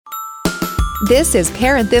This is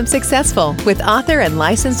Parent Them Successful with author and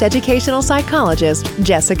licensed educational psychologist,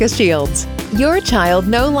 Jessica Shields. Your child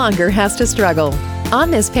no longer has to struggle.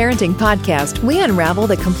 On this parenting podcast, we unravel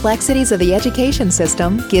the complexities of the education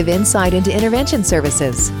system, give insight into intervention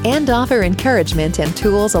services, and offer encouragement and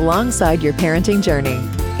tools alongside your parenting journey.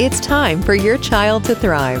 It's time for your child to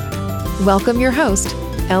thrive. Welcome your host,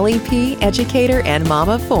 LEP educator and mom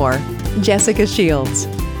of four, Jessica Shields.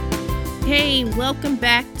 Hey, welcome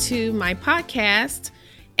back to my podcast.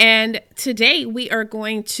 And today we are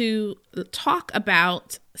going to talk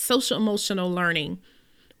about social emotional learning.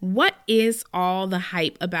 What is all the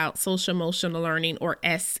hype about social emotional learning, or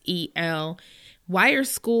SEL? Why are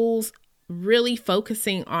schools really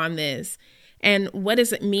focusing on this? And what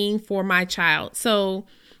does it mean for my child? So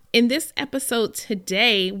in this episode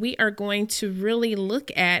today, we are going to really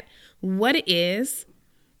look at what it is,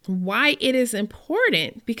 why it is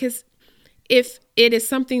important, because if it is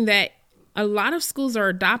something that a lot of schools are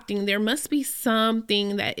adopting, there must be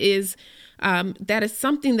something that is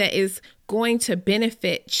something that is going to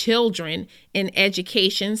benefit children in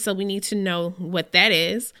education. So we need to know what that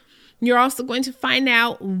is. You're also going to find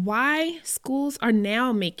out why schools are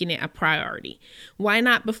now making it a priority. Why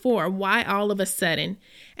not before? Why all of a sudden?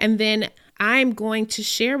 And then I'm going to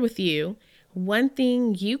share with you one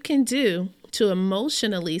thing you can do to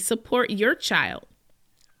emotionally support your child.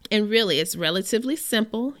 And really, it's relatively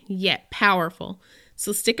simple, yet powerful.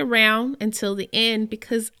 So stick around until the end,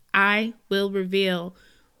 because I will reveal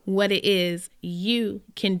what it is you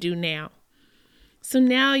can do now. So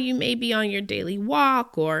now you may be on your daily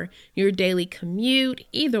walk or your daily commute.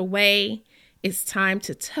 Either way, it's time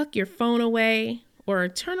to tuck your phone away or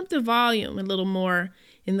turn up the volume a little more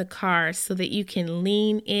in the car so that you can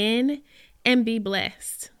lean in and be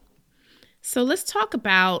blessed. So let's talk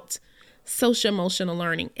about social emotional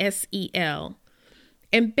learning, SEL.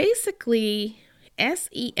 And basically,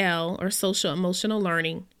 SEL, or social emotional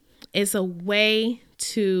learning, is a way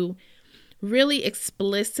to really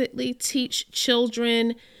explicitly teach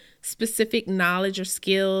children specific knowledge or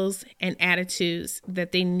skills and attitudes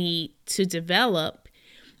that they need to develop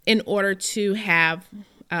in order to have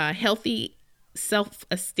healthy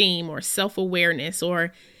self-esteem or self-awareness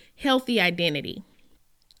or healthy identity.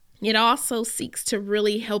 It also seeks to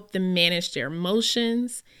really help them manage their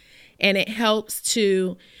emotions, and it helps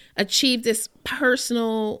to achieve this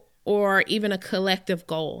personal or even a collective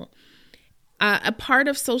goal. A part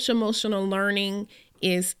of social emotional learning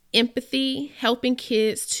is empathy, helping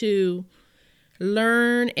kids to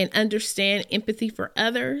learn and understand empathy for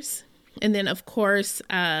others. And then, of course,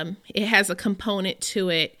 it has a component to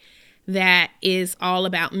it that is all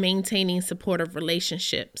about maintaining supportive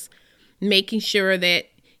relationships, making sure that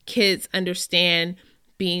kids understand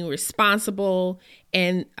being responsible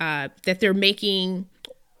and that they're making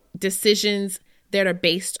decisions that are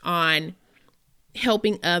based on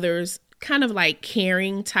helping others, kind of like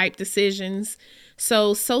caring type decisions.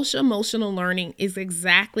 So social emotional learning is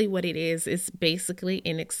exactly what it is. It's basically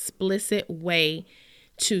an explicit way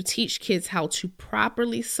to teach kids how to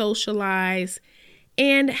properly socialize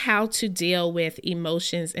and how to deal with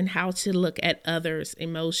emotions and how to look at others'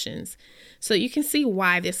 emotions. So you can see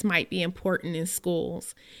why this might be important in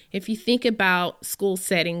schools. If you think about school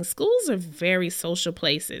settings, schools are very social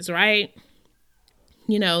places, right?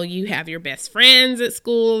 You know, you have your best friends at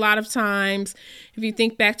school a lot of times. If you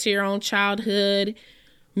think back to your own childhood,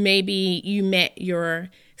 maybe you met your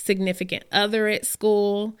significant other at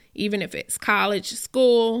school, even if it's college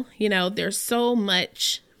school. You know, there's so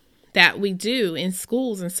much that we do in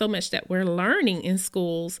schools and so much that we're learning in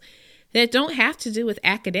schools that don't have to do with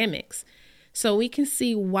academics. So we can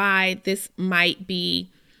see why this might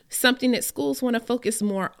be something that schools want to focus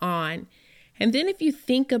more on. And then if you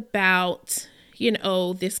think about, you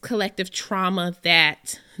know, this collective trauma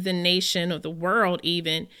that the nation or the world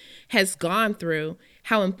even has gone through,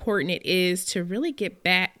 how important it is to really get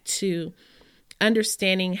back to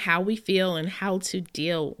understanding how we feel and how to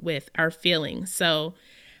deal with our feelings. So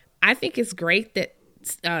I think it's great that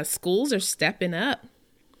schools are stepping up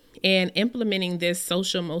and implementing this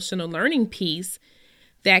social emotional learning piece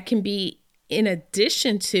that can be in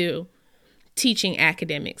addition to teaching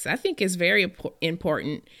academics. I think is very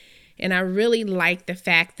important. And I really like the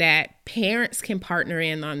fact that parents can partner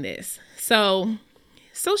in on this. So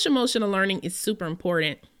social emotional learning is super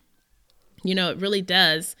important. You know, it really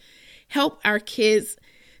does help our kids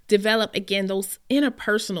develop, again, those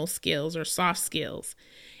interpersonal skills or soft skills.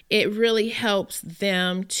 It really helps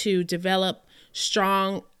them to develop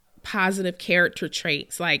strong, positive character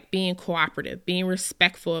traits like being cooperative, being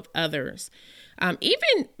respectful of others,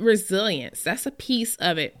 even resilience. That's a piece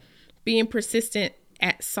of it. Being persistent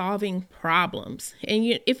at solving problems.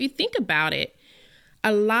 And if you think about it,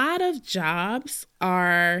 a lot of jobs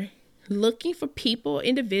are looking for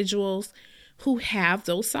individuals who have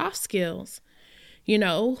those soft skills,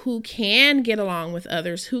 who can get along with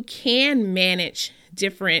others, who can manage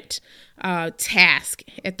different tasks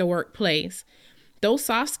at the workplace. Those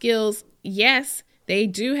soft skills, yes, they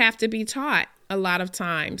do have to be taught a lot of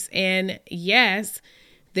times. And yes,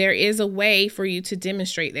 there is a way for you to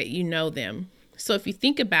demonstrate that you know them. So if you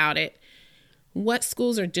think about it, what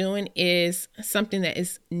schools are doing is something that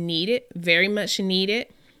is needed, very much needed.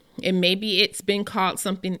 And maybe it's been called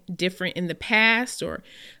something different in the past, or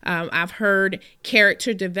I've heard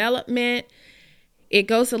character development. It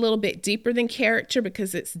goes a little bit deeper than character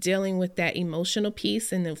because it's dealing with that emotional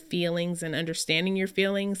piece and the feelings and understanding your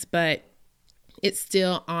feelings, but it's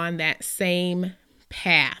still on that same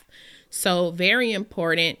path. So very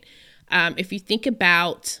important. If you think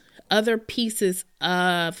about other pieces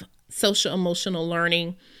of social emotional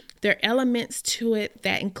learning, there are elements to it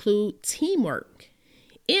that include teamwork,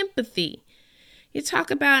 empathy. You talk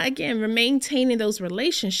about, again, maintaining those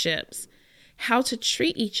relationships, how to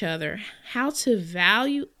treat each other, how to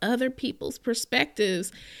value other people's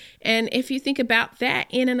perspectives. And if you think about that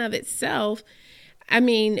in and of itself,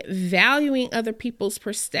 valuing other people's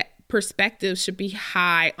perspectives should be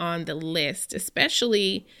high on the list,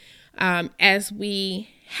 especially as we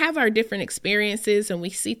have our different experiences and we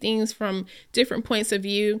see things from different points of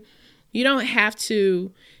view. You don't have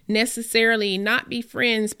to necessarily not be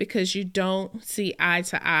friends because you don't see eye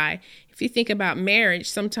to eye. If you think about marriage,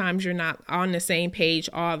 sometimes you're not on the same page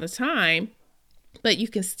all the time, but you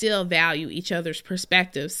can still value each other's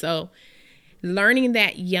perspectives. So learning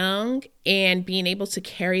that young and being able to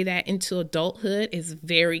carry that into adulthood is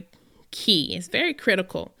very key. It's very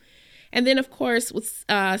critical. And then, of course, with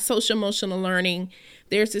social emotional learning,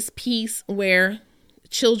 there's this piece where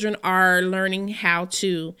children are learning how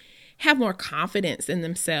to have more confidence in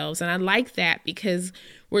themselves. And I like that because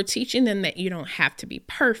we're teaching them that you don't have to be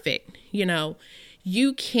perfect.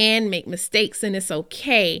 You can make mistakes and it's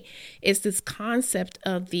okay. It's this concept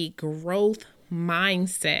of the growth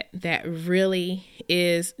mindset that really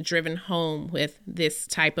is driven home with this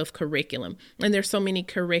type of curriculum. And there's so many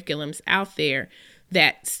curriculums out there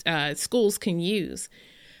that schools can use.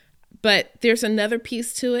 But there's another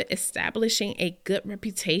piece to it, establishing a good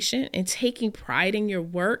reputation and taking pride in your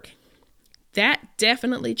work. That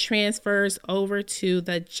definitely transfers over to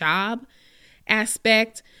the job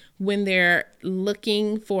aspect. When they're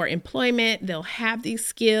looking for employment, they'll have these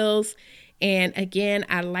skills. And again,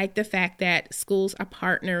 I like the fact that schools are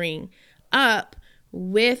partnering up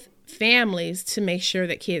with families to make sure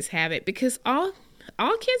that kids have it, because all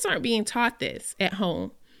kids aren't being taught this at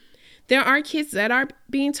home. There are kids that are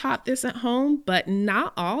being taught this at home, but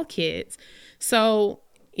not all kids. So,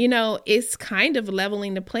 it's kind of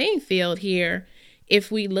leveling the playing field here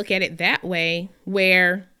if we look at it that way,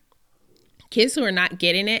 where kids who are not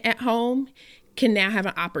getting it at home can now have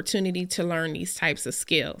an opportunity to learn these types of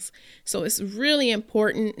skills. So it's really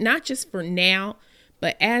important, not just for now,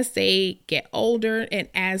 but as they get older and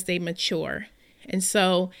as they mature. And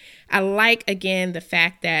so I like, again, the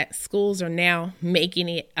fact that schools are now making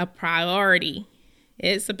it a priority.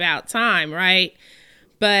 It's about time, right?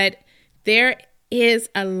 But there is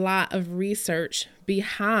a lot of research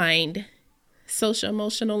behind social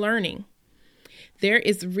emotional learning. There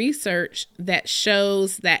is research that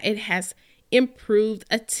shows that it has improved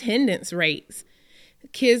attendance rates.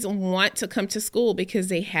 Kids want to come to school because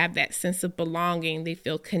they have that sense of belonging. They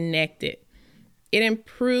feel connected. It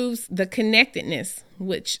improves the connectedness,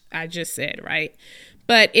 which I just said, right?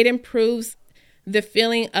 But it improves the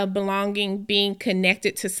feeling of belonging, being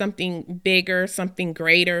connected to something bigger, something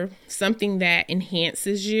greater, something that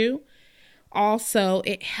enhances you. Also,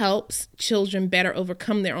 it helps children better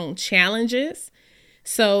overcome their own challenges.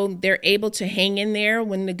 So they're able to hang in there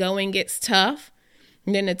when the going gets tough.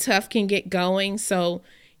 And then the tough can get going. So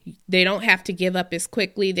they don't have to give up as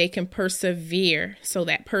quickly. They can persevere. So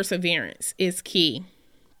that perseverance is key.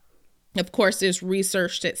 Of course, there's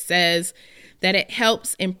research that says that it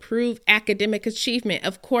helps improve academic achievement.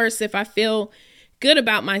 Of course, if I feel good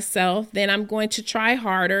about myself, then I'm going to try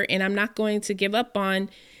harder and I'm not going to give up on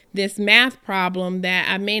this math problem that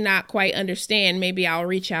I may not quite understand. Maybe I'll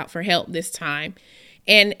reach out for help this time.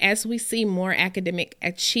 And as we see more academic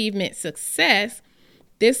achievement success,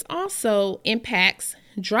 this also impacts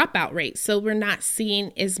dropout rates. So we're not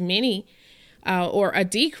seeing as many or a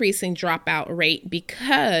decreasing dropout rate,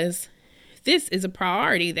 because this is a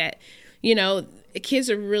priority that,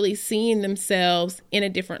 kids are really seeing themselves in a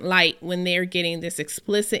different light when they're getting this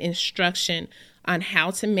explicit instruction on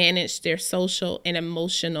how to manage their social and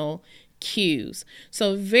emotional cues.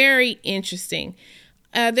 So very interesting.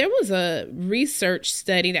 There was a research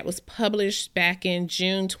study that was published back in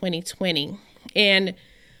June 2020, and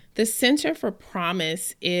the Center for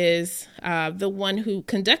Promise is the one who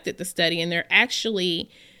conducted the study, and they're actually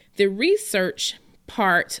the research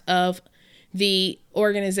part of the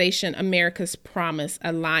organization America's Promise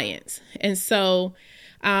Alliance. And so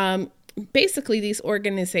basically these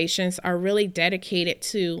organizations are really dedicated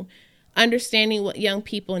to understanding what young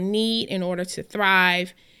people need in order to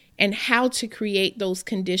thrive and how to create those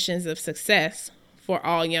conditions of success for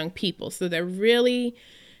all young people. So they're really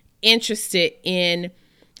interested in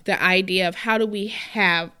the idea of how do we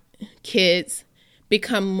have kids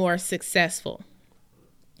become more successful.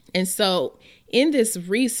 And so in this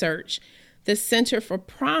research, the Center for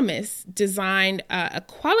Promise designed a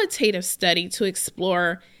qualitative study to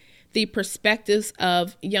explore the perspectives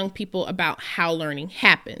of young people about how learning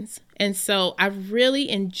happens. And so I really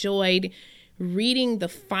enjoyed reading the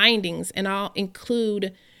findings, and I'll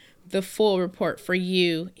include the full report for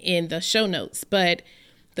you in the show notes. But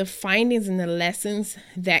the findings and the lessons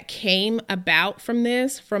that came about from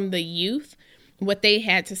this, from the youth, what they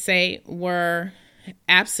had to say were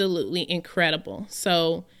absolutely incredible.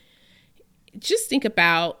 So just think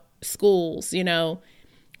about schools,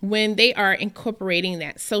 when they are incorporating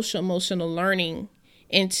that social emotional learning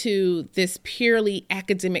into this purely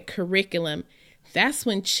academic curriculum, that's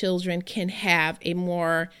when children can have a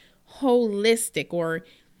more holistic or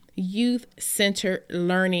youth-centered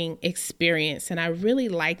learning experience. And I really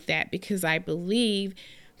like that because I believe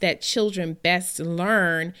that children best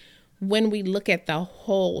learn when we look at the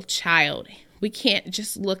whole child. We can't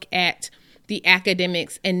just look at the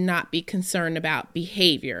academics and not be concerned about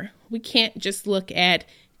behavior. We can't just look at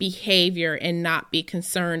behavior and not be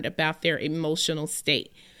concerned about their emotional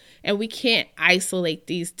state. And we can't isolate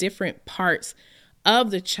these different parts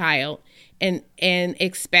of the child and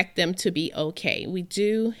expect them to be okay. We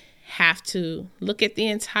do have to look at the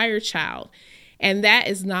entire child. And that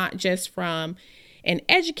is not just from an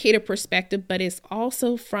educator perspective, but it's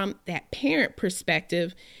also from that parent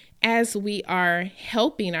perspective as we are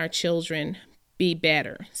helping our children be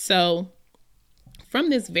better. So from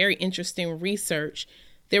this very interesting research,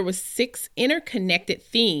 there were 6 interconnected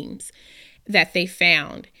themes that they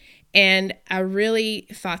found. And I really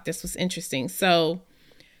thought this was interesting. So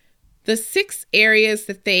the 6 areas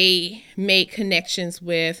that they made connections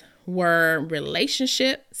with were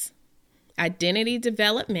relationships, identity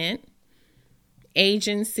development,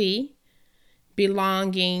 agency,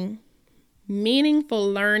 belonging, meaningful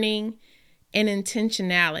learning, and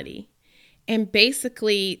intentionality. And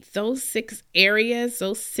basically those 6 areas,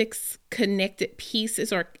 those 6 connected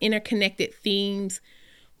pieces or interconnected themes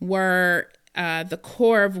were the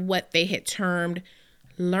core of what they had termed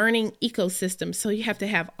learning ecosystem. So you have to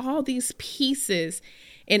have all these pieces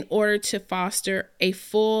in order to foster a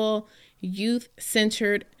full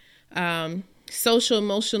youth-centered, social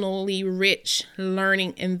emotionally rich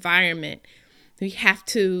learning environment. We have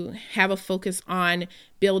to have a focus on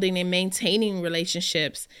building and maintaining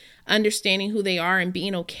relationships, understanding who they are and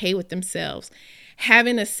being okay with themselves,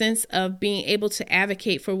 having a sense of being able to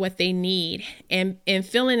advocate for what they need and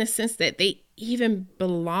feeling a sense that they even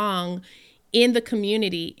belong in the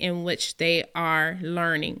community in which they are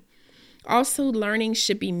learning. Also, learning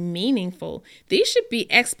should be meaningful. These should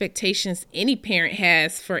be expectations any parent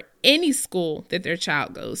has for any school that their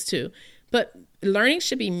child goes to. But learning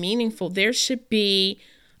should be meaningful. There should be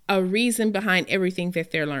a reason behind everything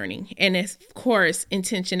that they're learning. And of course,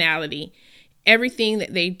 intentionality. Everything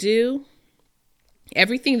that they do,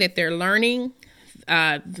 everything that they're learning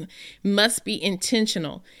must be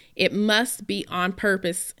intentional. It must be on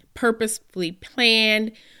purpose, purposefully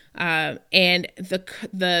planned, and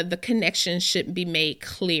the connection should be made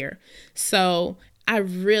clear. So I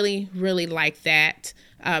really, really like that.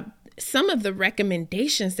 Some of the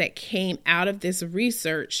recommendations that came out of this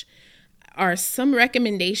research are some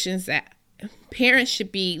recommendations that parents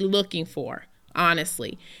should be looking for.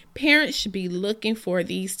 Honestly, parents should be looking for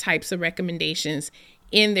these types of recommendations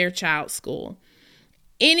in their child's school.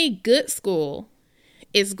 Any good school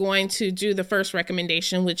is going to do the first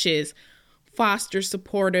recommendation, which is foster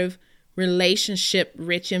supportive,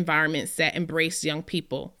 relationship-rich environments that embrace young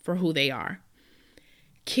people for who they are.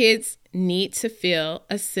 Kids need to feel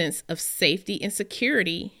a sense of safety and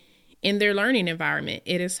security in their learning environment.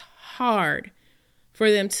 It is hard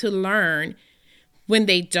for them to learn when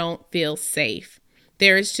they don't feel safe.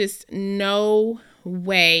 There is just no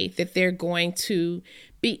way that they're going to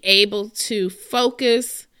be able to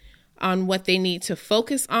focus on what they need to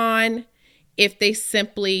focus on if they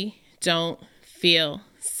simply don't feel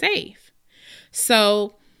safe.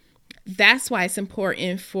 So that's why it's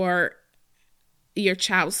important for your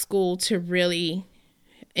child's school to really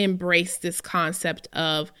embrace this concept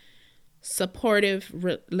of supportive,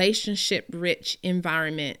 relationship-rich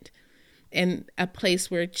environment and a place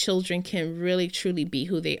where children can really truly be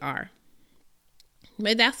who they are.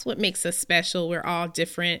 But that's what makes us special. We're all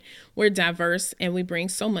different, we're diverse, and we bring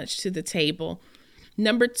so much to the table.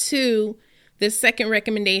 Number 2, the second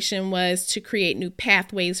recommendation was to create new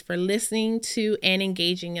pathways for listening to and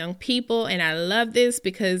engaging young people. And I love this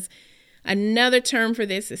because another term for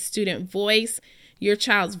this is student voice. Your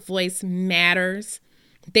child's voice matters.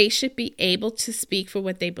 They should be able to speak for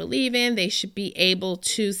what they believe in. They should be able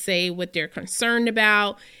to say what they're concerned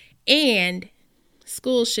about. And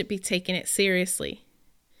schools should be taking it seriously.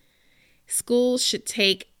 Schools should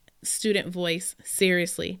take student voice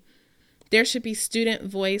seriously. There should be student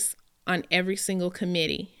voice on every single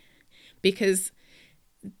committee because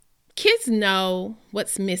kids know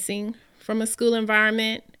what's missing from a school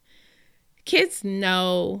environment. Kids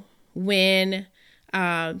know when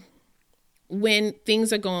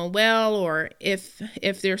things are going well, or if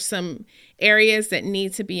there's some areas that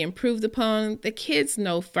need to be improved upon, the kids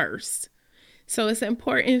know first. So it's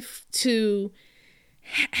important to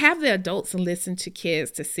have the adults listen to kids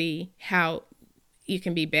to see how you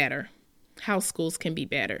can be better, how schools can be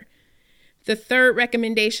better. The third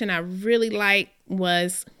recommendation I really like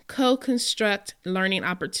was co-construct learning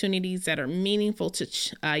opportunities that are meaningful to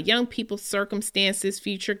young people's circumstances,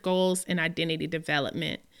 future goals, and identity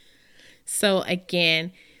development. So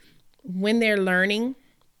again, when they're learning,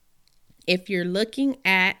 if you're looking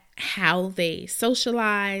at how they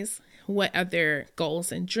socialize, what are their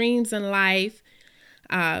goals and dreams in life,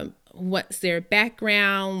 what's their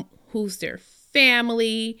background, who's their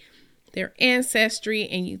family, their ancestry,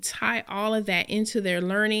 and you tie all of that into their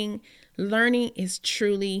learning is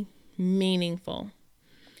truly meaningful.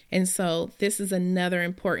 And so this is another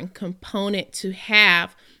important component to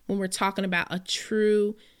have when we're talking about a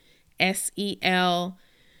true SEL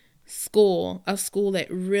school, a school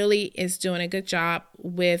that really is doing a good job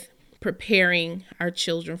with preparing our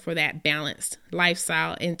children for that balanced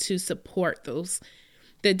lifestyle and to support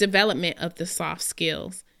the development of the soft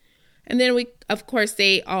skills. And then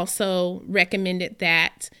they also recommended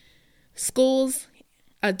that schools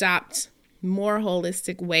adopt more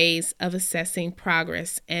holistic ways of assessing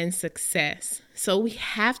progress and success. So we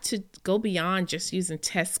have to go beyond just using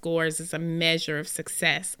test scores as a measure of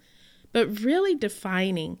success, but really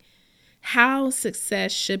defining how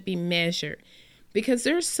success should be measured, because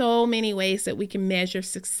there's so many ways that we can measure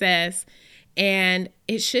success, and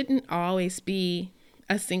it shouldn't always be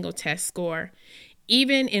a single test score.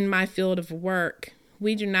 Even in my field of work,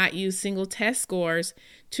 we do not use single test scores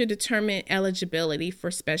to determine eligibility for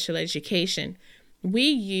special education. We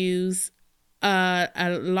use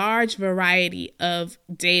a large variety of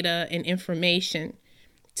data and information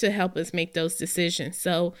to help us make those decisions.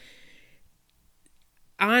 So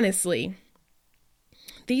honestly,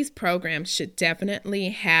 these programs should definitely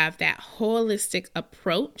have that holistic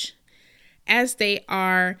approach as they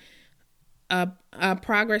are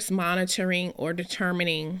progress monitoring or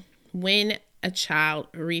determining when a child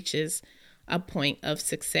reaches a point of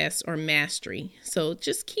success or mastery. So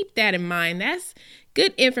just keep that in mind. That's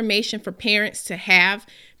good information for parents to have,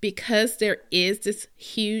 because there is this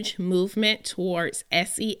huge movement towards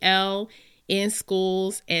SEL in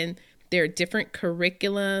schools, and there are different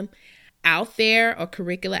curricula out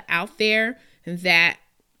there that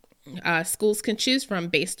schools can choose from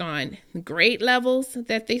based on grade levels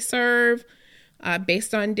that they serve,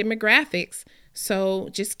 based on demographics. So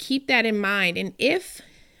just keep that in mind. And if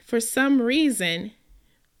for some reason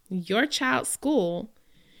your child's school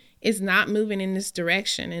is not moving in this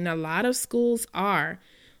direction, and a lot of schools are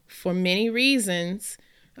for many reasons,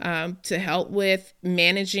 to help with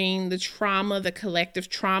managing the trauma, the collective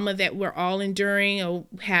trauma that we're all enduring or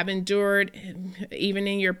have endured, even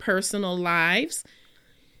in your personal lives,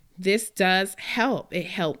 this does help. It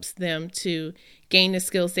helps them to gain the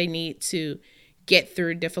skills they need to get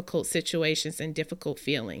through difficult situations and difficult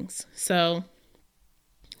feelings. So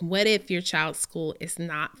what if your child's school is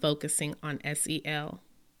not focusing on SEL?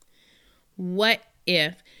 What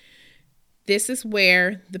if? This is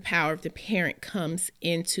where the power of the parent comes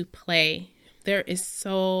into play. There is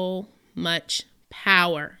so much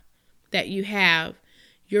power that you have.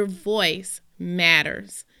 Your voice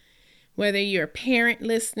matters. Whether you're a parent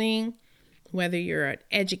listening, whether you're an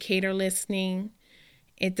educator listening,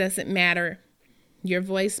 it doesn't matter. Your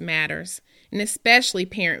voice matters, and especially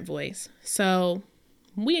parent voice. So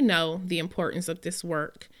we know the importance of this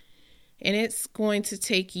work, And it's going to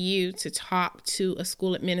take you to talk to a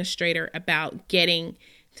school administrator about getting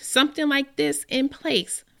something like this in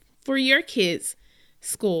place for your kids'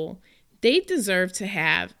 school. They deserve to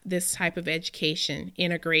have this type of education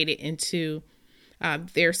integrated into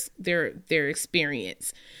their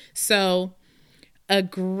experience. So a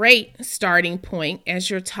great starting point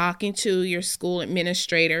as you're talking to your school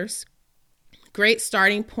administrators, great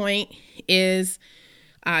starting point is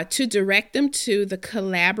to direct them to the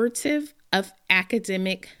Collaborative of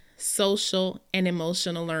Academic, Social, and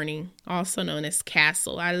Emotional Learning, also known as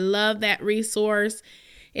CASEL. I love that resource.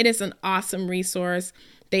 It is an awesome resource.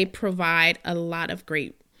 They provide a lot of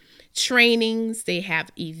great trainings. They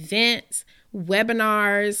have events,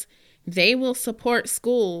 webinars. They will support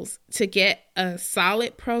schools to get a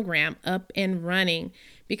solid program up and running,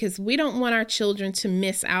 because we don't want our children to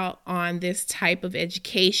miss out on this type of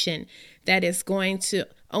education that is going to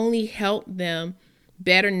only help them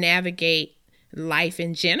better navigate life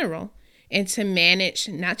in general and to manage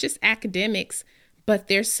not just academics, but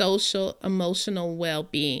their social, emotional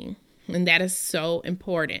well-being. And that is so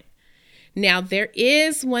important. Now, there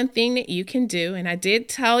is one thing that you can do, and I did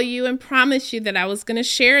tell you and promise you that I was going to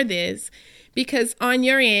share this, because on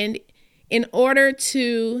your end, in order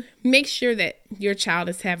to make sure that your child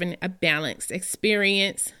is having a balanced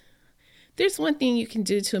experience, there's one thing you can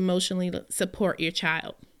do to emotionally support your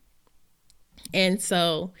child. And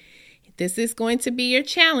so this is going to be your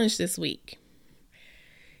challenge this week.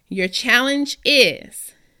 Your challenge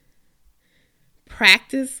is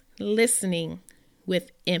practice listening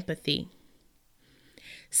with empathy.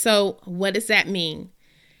 So what does that mean?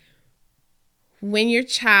 When your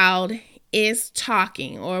child is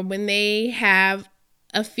talking, or when they have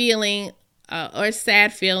a feeling or a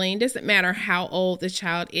sad feeling, doesn't matter how old the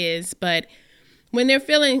child is, but when they're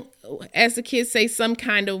feeling, as the kids say, some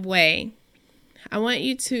kind of way, I want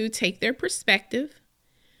you to take their perspective,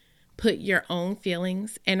 put your own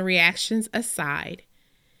feelings and reactions aside,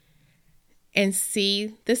 and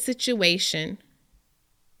see the situation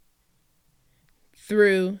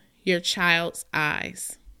through your child's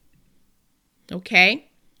eyes. Okay?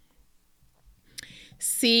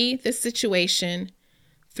 See the situation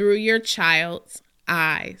through your child's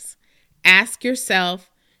eyes. Ask yourself,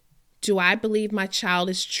 do I believe my child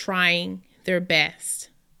is trying their best?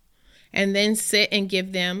 And then sit and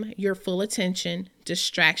give them your full attention,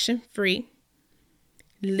 distraction-free.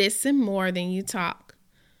 Listen more than you talk.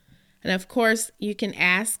 And of course, you can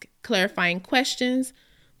ask clarifying questions,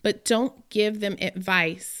 but don't give them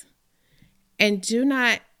advice. And do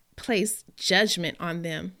not place judgment on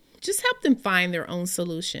them. Just help them find their own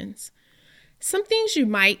solutions. Some things you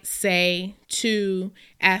might say to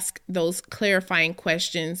ask those clarifying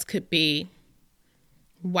questions could be,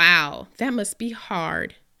 wow, that must be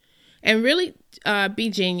hard. And really be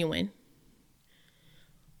genuine.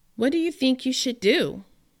 What do you think you should do?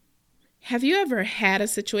 Have you ever had a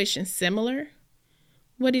situation similar?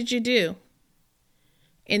 What did you do?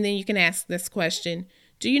 And then you can ask this question,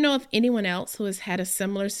 do you know of anyone else who has had a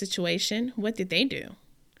similar situation? What did they do?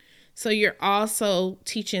 So you're also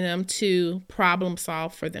teaching them to problem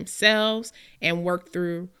solve for themselves and work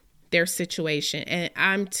through their situation. And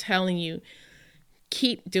I'm telling you,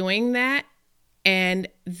 keep doing that, and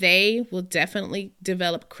they will definitely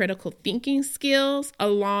develop critical thinking skills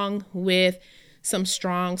along with some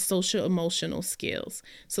strong social emotional skills.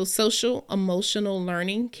 So social emotional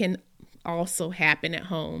learning can also happen at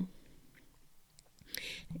home.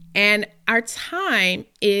 And our time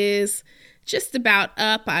is just about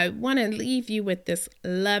up. I want to leave you with this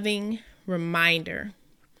loving reminder.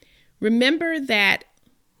 Remember that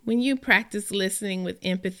when you practice listening with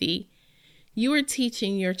empathy, you are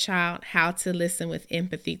teaching your child how to listen with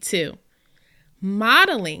empathy too.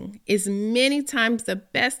 Modeling is many times the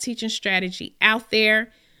best teaching strategy out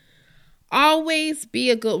there. Always be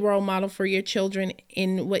a good role model for your children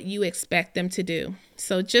in what you expect them to do.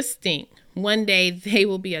 So just think, one day they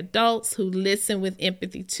will be adults who listen with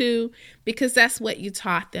empathy too, because that's what you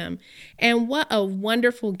taught them. And what a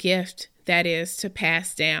wonderful gift that is to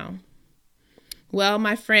pass down. Well,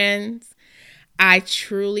 my friends, I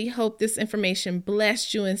truly hope this information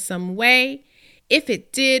blessed you in some way. If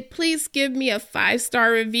it did, please give me a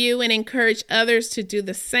 5-star review and encourage others to do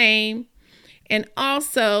the same. And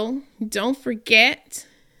also, don't forget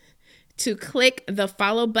to click the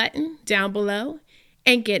follow button down below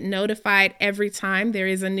and get notified every time there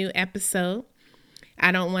is a new episode.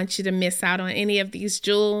 I don't want you to miss out on any of these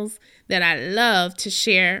jewels that I love to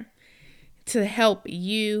share to help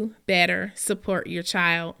you better support your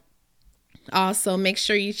child. Also, make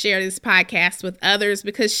sure you share this podcast with others,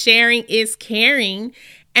 because sharing is caring,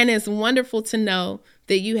 and it's wonderful to know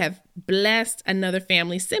that you have blessed another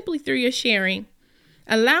family simply through your sharing.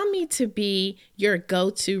 Allow me to be your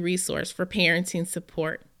go-to resource for parenting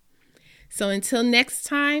support. So until next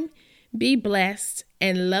time, be blessed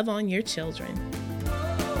and love on your children.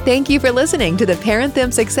 Thank you for listening to the Parent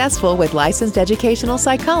Them Successful with licensed educational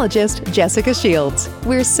psychologist Jessica Shields.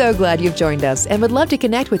 We're so glad you've joined us and would love to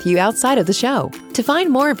connect with you outside of the show. To find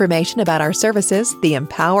more information about our services, the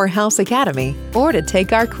Empower House Academy, or to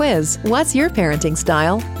take our quiz, What's Your Parenting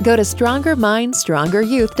Style? Go to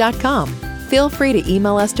StrongerMindStrongerYouth.com. Feel free to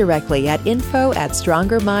email us directly at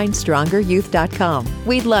info@StrongerMindStrongerYouth.com.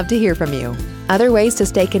 We'd love to hear from you. Other ways to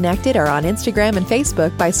stay connected are on Instagram and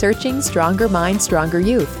Facebook by searching Stronger Mind, Stronger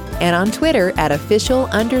Youth, and on Twitter at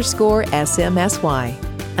official_SMSY.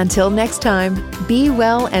 Until next time, be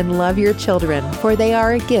well and love your children, for they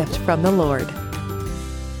are a gift from the Lord.